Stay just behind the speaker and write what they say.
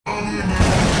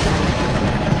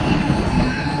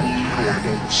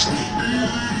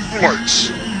Israelites,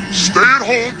 stay at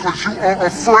home because you are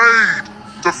afraid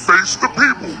to face the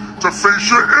people, to face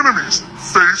your enemies,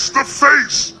 face to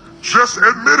face. Just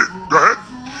admit it. Go ahead.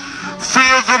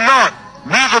 Fear them not,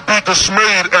 neither be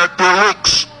dismayed at their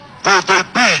looks, though they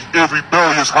be a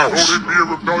rebellious house. Though they be a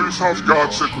rebellious house,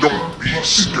 God said, don't be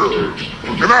scared.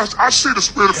 And I see the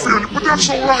spirit of fear in you, but that's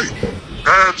all right.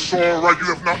 That's all right.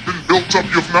 You have not been built up.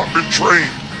 You have not been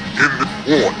trained in the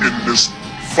war, in this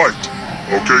fight.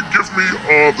 Okay, give me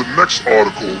the next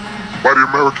article by the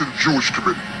American Jewish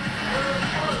Committee.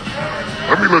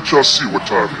 Let me let y'all see what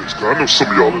time it is, because I know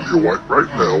some of y'all in here right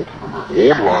now,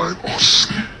 online, are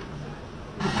asleep.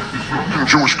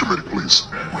 Jewish Committee, please.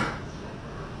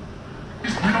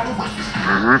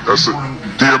 That's it.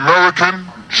 The American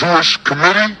Jewish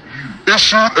Committee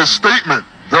issued a statement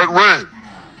that read,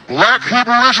 Black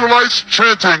Hebrew Israelites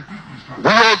chanting,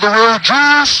 "We are the real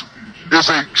Jews," is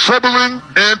a troubling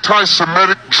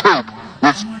anti-Semitic trope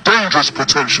with dangerous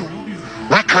potential.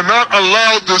 We cannot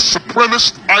allow this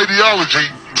supremacist ideology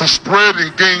to spread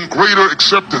and gain greater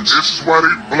acceptance. This is why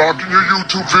they blocking your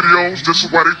YouTube videos. This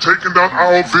is why they taking down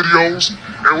our videos.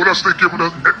 And what else they giving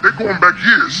us? They're going back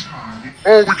years.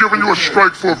 Oh, we're giving you a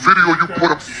strike for a video you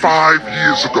put up 5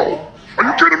 years ago. Are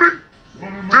you kidding me?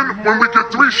 Then when we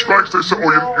get 3 strikes, they say,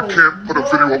 oh, you can't put a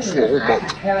video up for a whole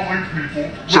month.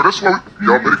 So that's why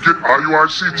y'all better get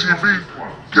IUIC TV.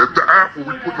 Get the app where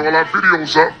we putting all our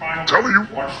videos up. I'm telling you,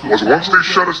 because once they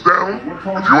shut us down,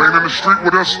 if you ain't in the street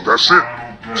with us, that's it.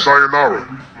 Sayonara.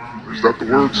 Is that the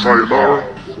word? Sayonara?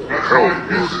 The hell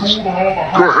it is.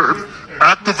 Go ahead.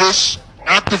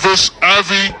 Activist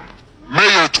Avi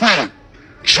Mayer tweeted,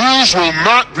 Jews will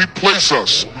not replace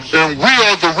us, and we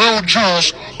are the real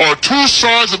Jews are two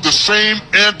sides of the same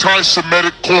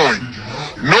anti-Semitic coin.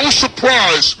 No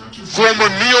surprise, former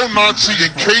neo-Nazi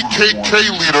and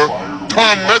KKK leader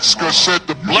Tom Metzger said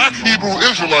the Black Hebrew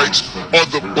Israelites are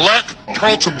the black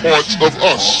counterparts of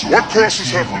us. What crosses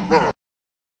have you burned?